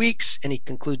 or 4 weeks and he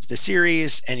concludes the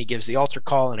series and he gives the altar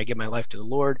call and I give my life to the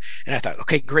Lord. And I thought,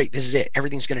 okay, great. This is it.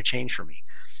 Everything's going to change for me.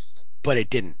 But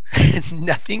it didn't.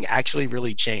 Nothing actually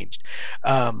really changed.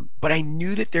 But I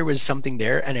knew that there was something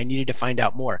there and I needed to find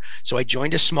out more. So I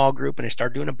joined a small group and I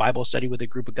started doing a Bible study with a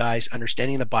group of guys,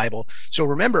 understanding the Bible. So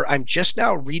remember, I'm just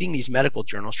now reading these medical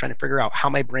journals, trying to figure out how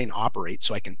my brain operates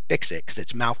so I can fix it because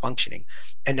it's malfunctioning.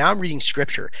 And now I'm reading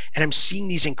scripture and I'm seeing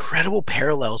these incredible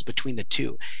parallels between the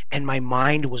two. And my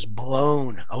mind was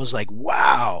blown. I was like,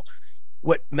 wow,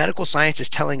 what medical science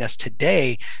is telling us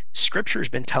today, scripture has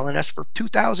been telling us for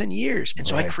 2,000 years. And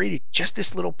so I Right. created just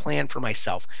this little plan for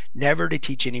myself, never to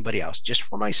teach anybody else, just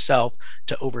for myself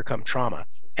to overcome trauma.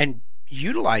 And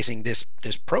utilizing this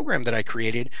program that I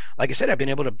created, like I said, I've been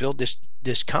able to build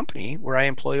this company where I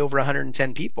employ over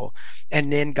 110 people.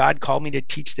 And then God called me to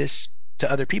teach this to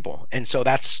other people. And so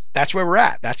that's where we're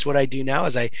at. That's what I do now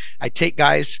is I take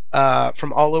guys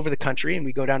from all over the country and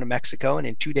we go down to Mexico and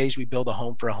in 2 days we build a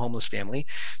home for a homeless family.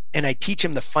 And I teach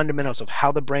them the fundamentals of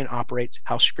how the brain operates,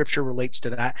 how scripture relates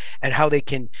to that, and how they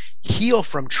can heal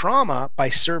from trauma by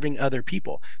serving other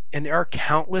people. And there are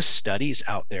countless studies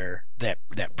out there that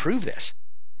prove this.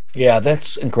 Yeah,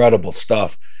 that's incredible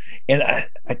stuff. And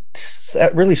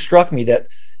that really struck me that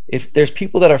if there's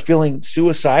people that are feeling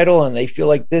suicidal and they feel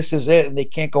like this is it and they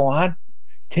can't go on,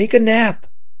 take a nap.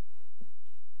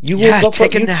 You Yeah, woke up,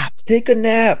 take a nap. take a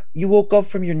nap. You woke up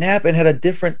from your nap and had a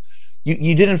different,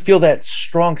 you didn't feel that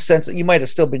strong sense that you might have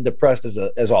still been depressed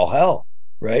as all hell,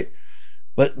 right?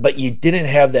 But you didn't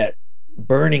have that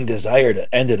burning desire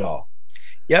to end it all.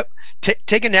 Yep.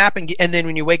 Take a nap and then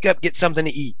when you wake up, get something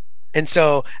to eat. And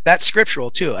so that's scriptural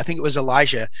too. I think it was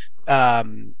Elijah.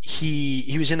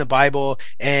 He was in the Bible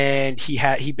and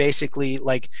he basically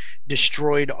like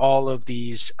destroyed all of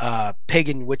these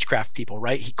pagan witchcraft people,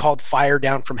 right? He called fire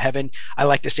down from heaven. I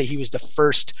like to say he was the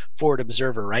first forward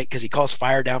observer, right? Because he calls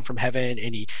fire down from heaven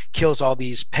and he kills all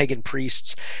these pagan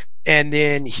priests. And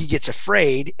then he gets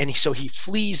afraid and so he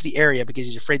flees the area because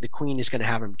he's afraid the queen is going to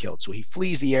have him killed. So he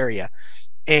flees the area.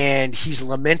 And he's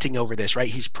lamenting over this, right?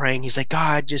 He's praying. He's like,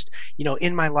 God, just,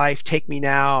 in my life, take me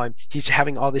now. And he's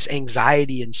having all this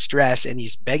anxiety and stress, and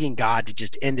he's begging God to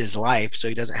just end his life so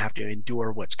he doesn't have to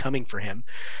endure what's coming for him.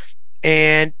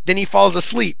 And then he falls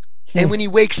asleep. And when he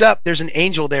wakes up, there's an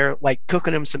angel there, like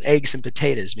cooking him some eggs and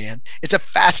potatoes, man. It's a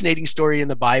fascinating story in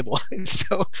the Bible. And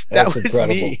so that That's was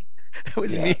incredible. me. That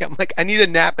was Yeah, me. I'm like, I need a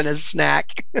nap and a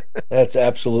snack. that's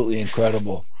absolutely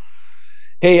incredible.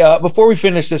 Hey, before we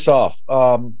finish this off,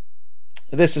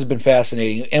 this has been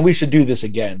fascinating, and we should do this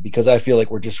again because I feel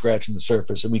like we're just scratching the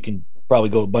surface, and we can probably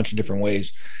go a bunch of different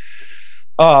ways.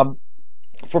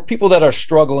 For people that are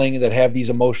struggling, that have these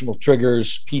emotional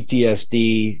triggers,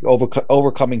 PTSD,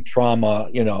 overcoming trauma,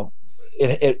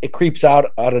 it creeps out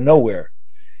of nowhere,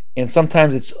 and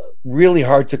sometimes it's really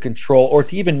hard to control or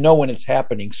to even know when it's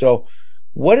happening. So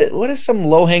what is some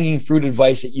low hanging fruit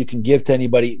advice that you can give to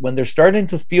anybody when they're starting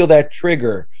to feel that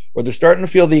trigger, or they're starting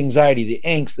to feel the anxiety, the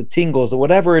angst, the tingles, or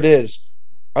whatever it is?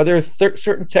 Are there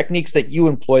certain techniques that you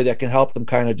employ that can help them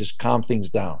kind of just calm things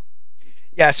down?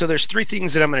 Yeah, so there's three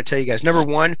things that I'm going to tell you guys. Number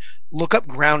one, look up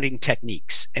grounding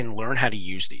techniques and learn how to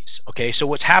use these. Okay, so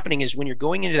what's happening is when you're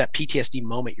going into that PTSD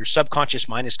moment, your subconscious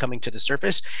mind is coming to the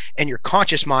surface and your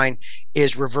conscious mind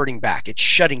is reverting back. It's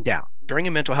shutting down. During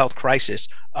a mental health crisis,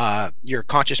 your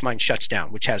conscious mind shuts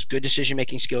down, which has good decision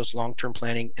making skills, long term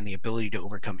planning, and the ability to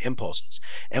overcome impulses.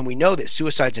 And we know that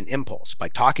suicide's an impulse. By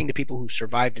talking to people who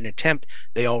survived an attempt,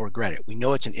 they all regret it. We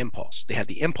know it's an impulse. They had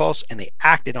the impulse and they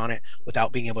acted on it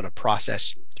without being able to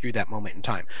process through that moment in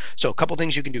time. So a couple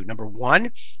things you can do. Number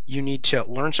one, you need to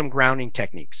learn some grounding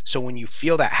techniques. So when you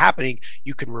feel that happening,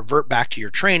 you can revert back to your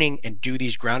training and do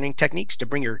these grounding techniques to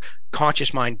bring your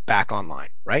conscious mind back online,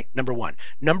 right? Number one.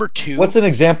 Number two. What's an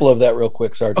example of that real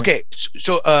quick, Sergeant? Okay,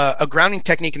 so a grounding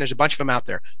technique, and there's a bunch of them out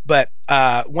there, but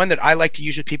one that I like to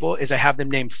use with people is I have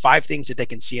them name 5 things that they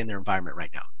can see in their environment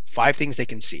right now. 5 things they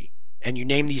can see, and you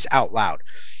name these out loud.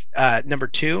 Number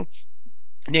two,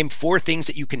 name 4 things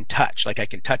that you can touch. Like I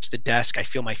can touch the desk, I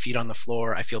feel my feet on the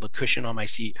floor, I feel the cushion on my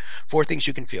seat. 4 things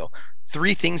you can feel.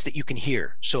 3 things that you can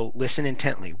hear. So listen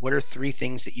intently. What are 3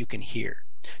 things that you can hear?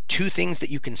 2 things that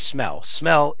you can smell.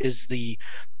 Smell is the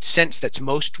sense that's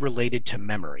most related to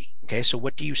memory. Okay, so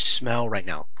what do you smell right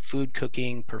now? Food,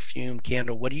 cooking, perfume,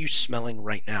 candle. What are you smelling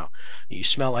right now? You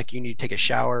smell like you need to take a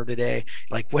shower today.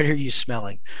 Like, what are you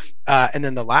smelling? And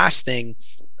then the last thing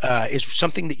is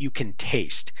something that you can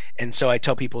taste. And so I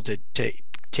tell people to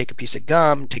take a piece of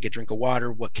gum, take a drink of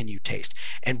water. What can you taste?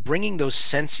 And bringing those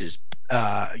senses,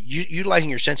 utilizing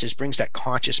your senses brings that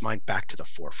conscious mind back to the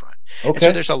forefront. Okay. And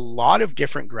so there's a lot of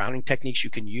different grounding techniques you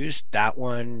can use. That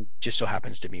one just so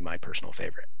happens to be my personal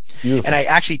favorite. Beautiful. And I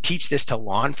actually teach this to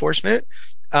law enforcement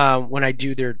when I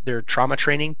do their trauma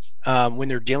training, when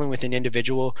they're dealing with an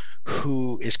individual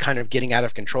who is kind of getting out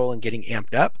of control and getting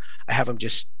amped up. I have them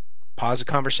just pause the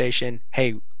conversation.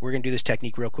 Hey, we're going to do this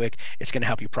technique real quick. It's going to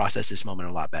help you process this moment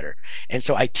a lot better. And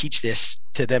so I teach this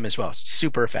to them as well. It's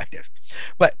super effective.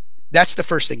 But that's the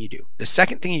first thing you do. The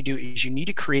second thing you do is you need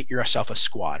to create yourself a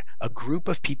squad, a group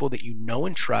of people that you know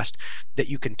and trust that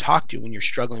you can talk to when you're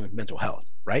struggling with mental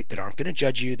health, right? That aren't going to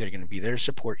judge you. They're going to be there to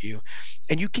support you.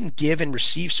 And you can give and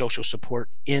receive social support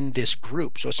in this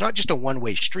group. So it's not just a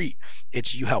one-way street.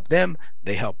 It's you help them,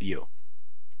 they help you.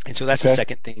 And so that's the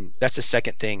second thing. That's the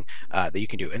second thing that you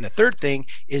can do. And the third thing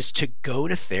is to go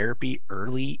to therapy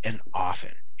early and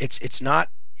often. It's not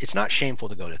shameful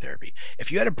to go to therapy.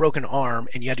 If you had a broken arm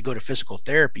and you had to go to physical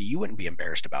therapy, you wouldn't be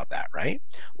embarrassed about that, right?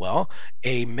 Well,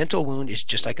 a mental wound is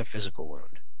just like a physical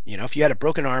wound. You know, if you had a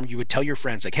broken arm, you would tell your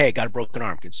friends like, hey, I got a broken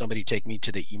arm. Can somebody take me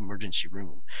to the emergency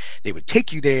room? They would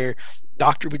take you there.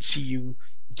 Doctor would see you,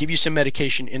 give you some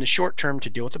medication in the short term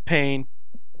to deal with the pain.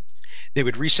 They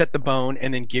would reset the bone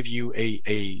and then give you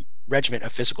a regimen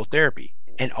of physical therapy.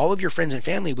 And all of your friends and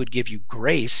family would give you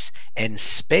grace and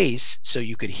space so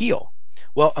you could heal.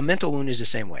 Well, a mental wound is the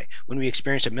same way. When we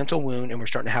experience a mental wound and we're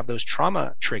starting to have those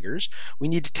trauma triggers, we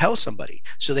need to tell somebody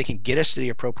so they can get us to the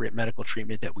appropriate medical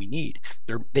treatment that we need.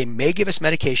 They may give us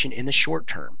medication in the short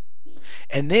term,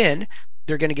 and then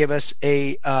they're going to give us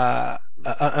a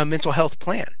mental health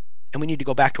plan. And we need to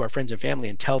go back to our friends and family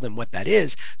and tell them what that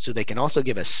is so they can also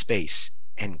give us space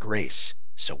and grace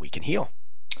so we can heal.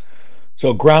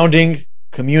 So grounding,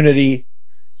 community,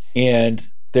 and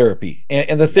therapy.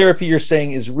 And the therapy you're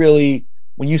saying is really,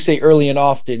 when you say early and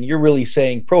often, you're really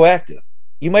saying proactive.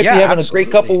 You might be having absolutely. A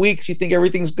great couple weeks. You think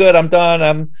everything's good. I'm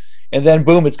done. And then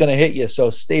boom, it's going to hit you. So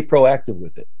stay proactive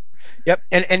with it. Yep.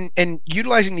 And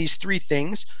utilizing these 3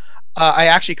 things, I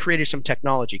actually created some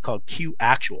technology called Q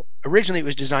Actual. Originally, it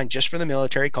was designed just for the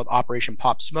military, called Operation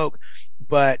Pop Smoke,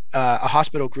 but a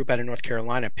hospital group out of North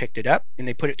Carolina picked it up and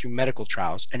they put it through medical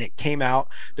trials, and it came out.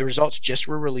 The results just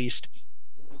were released.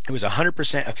 It was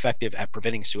 100% effective at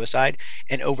preventing suicide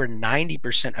and over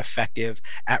 90% effective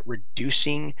at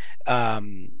reducing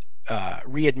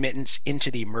readmittance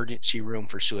into the emergency room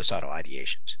for suicidal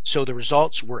ideations. So the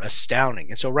results were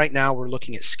astounding. And so right now we're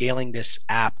looking at scaling this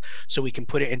app so we can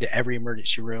put it into every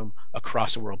emergency room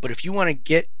across the world. But if you want to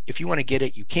get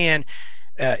it, you can.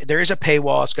 there is a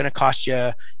paywall. It's going to cost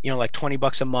you, like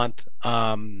 $20 a month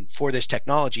for this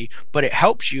technology, but it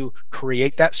helps you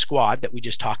create that squad that we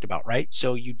just talked about, right?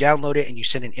 So you download it and you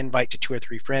send an invite to 2 or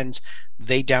 3 friends.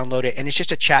 They download it, and it's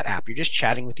just a chat app. You're just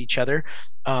chatting with each other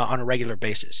on a regular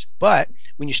basis. But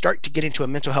when you start to get into a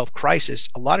mental health crisis,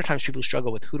 a lot of times people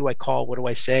struggle with, who do I call? What do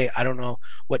I say? I don't know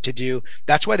what to do.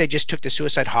 That's why they just took the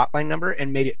suicide hotline number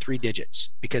and made it 3 digits,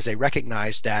 because they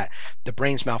recognize that the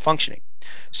brain's malfunctioning.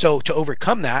 So to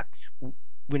overcome that,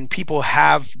 when people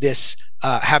have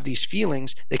these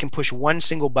feelings, they can push one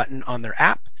single button on their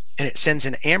app, and it sends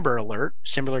an Amber Alert,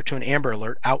 similar to an Amber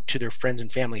Alert, out to their friends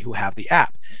and family who have the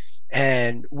app.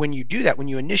 And when you do that, when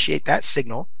you initiate that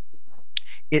signal,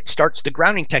 it starts the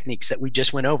grounding techniques that we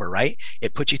just went over, right?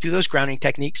 It puts you through those grounding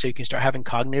techniques so you can start having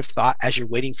cognitive thought as you're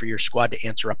waiting for your squad to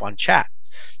answer up on chat.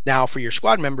 Now, for your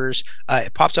squad members,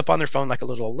 it pops up on their phone like a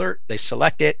little alert. They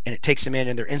select it, and it takes them in,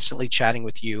 and they're instantly chatting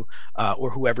with you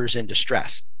or whoever's in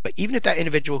distress. But even if that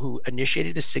individual who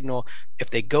initiated the signal,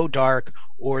 if they go dark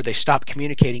or they stop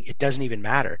communicating, it doesn't even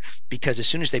matter, because as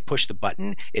soon as they push the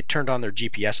button, it turned on their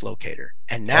GPS locator.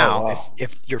 And now,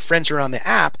 if your friends are on the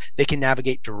app, they can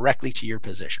navigate directly to your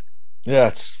position. Yeah,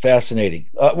 it's fascinating.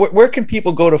 Where can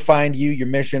people go to find you, your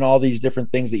mission, all these different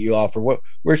things that you offer?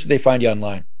 Where should they find you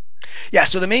online? Yeah,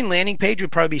 so the main landing page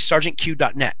would probably be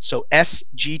sergeantq.net. So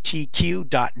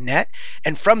sgtq.net.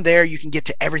 And from there, you can get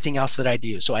to everything else that I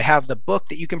do. So I have the book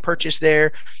that you can purchase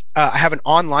there. I have an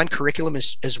online curriculum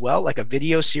as well, like a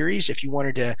video series. If you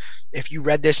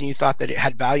read this and you thought that it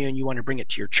had value and you want to bring it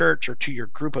to your church or to your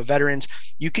group of veterans,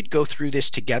 you could go through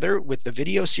this together with the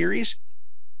video series.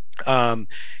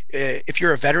 If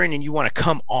you're a veteran and you want to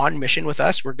come on mission with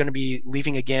us, we're going to be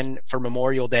leaving again for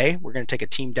Memorial Day. We're going to take a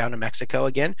team down to Mexico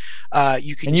again.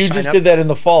 You just did that in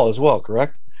the fall as well,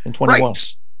 correct? In 21.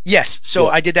 Right. Yes. So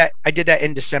yeah. I did that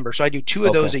in December. So I do 2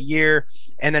 of those a year.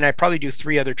 And then I probably do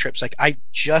 3 other trips. Like I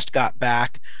just got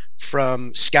back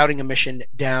from scouting a mission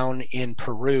down in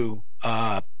Peru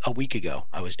a week ago.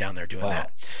 I was down there doing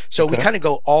that. So we kind of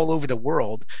go all over the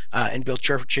world and build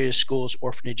churches, schools,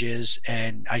 orphanages,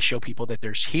 and I show people that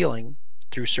there's healing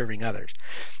through serving others.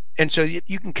 And so you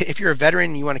can, if you're a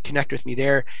veteran and you want to connect with me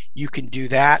there, you can do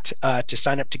that to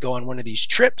sign up to go on one of these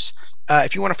trips.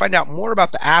 If you want to find out more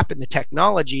about the app and the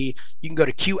technology, you can go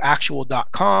to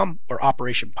qactual.com or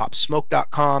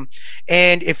operationpopsmoke.com.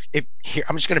 And if here,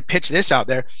 I'm just going to pitch this out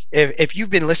there. If you've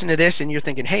been listening to this and you're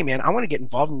thinking, hey man, I want to get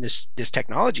involved in this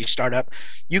technology startup,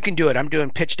 you can do it. I'm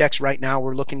doing pitch decks right now.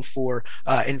 We're looking for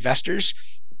investors.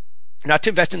 Not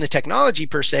to invest in the technology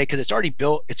per se, because it's already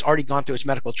built, it's already gone through its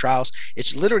medical trials.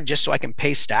 It's literally just so I can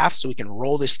pay staff so we can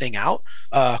roll this thing out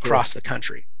across the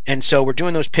country. And so we're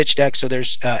doing those pitch decks. So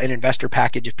there's an investor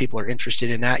package. If people are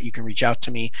interested in that, you can reach out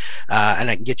to me and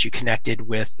I can get you connected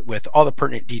with all the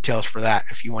pertinent details for that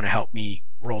if you want to help me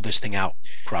roll this thing out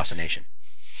across the nation.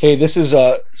 Hey, this is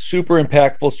super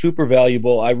impactful, super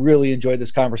valuable. I really enjoyed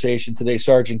this conversation today,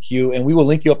 Sergeant Q, and we will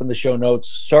link you up in the show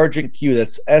notes. Sergeant Q,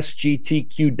 that's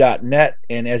sgtq.net.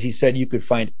 And as he said, you could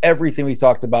find everything we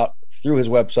talked about through his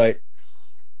website.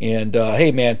 And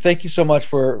hey, man, thank you so much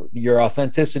for your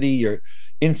authenticity, your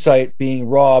insight, being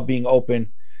raw, being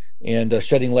open, and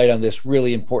shedding light on this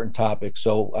really important topic.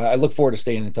 So I look forward to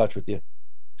staying in touch with you.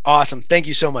 Awesome. Thank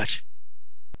you so much.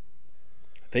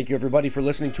 Thank you, everybody, for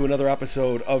listening to another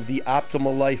episode of the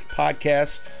Optimal Life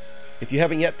Podcast. If you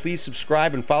haven't yet, please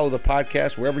subscribe and follow the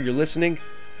podcast wherever you're listening.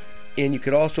 And you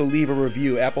could also leave a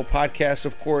review. Apple Podcasts,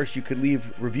 of course. You could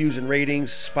leave reviews and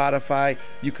ratings. Spotify,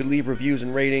 you could leave reviews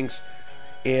and ratings.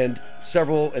 And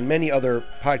several and many other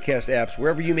podcast apps.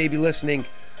 Wherever you may be listening,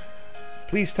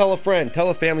 please tell a friend, tell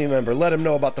a family member, let them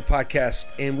know about the podcast,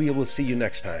 and we will see you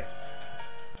next time.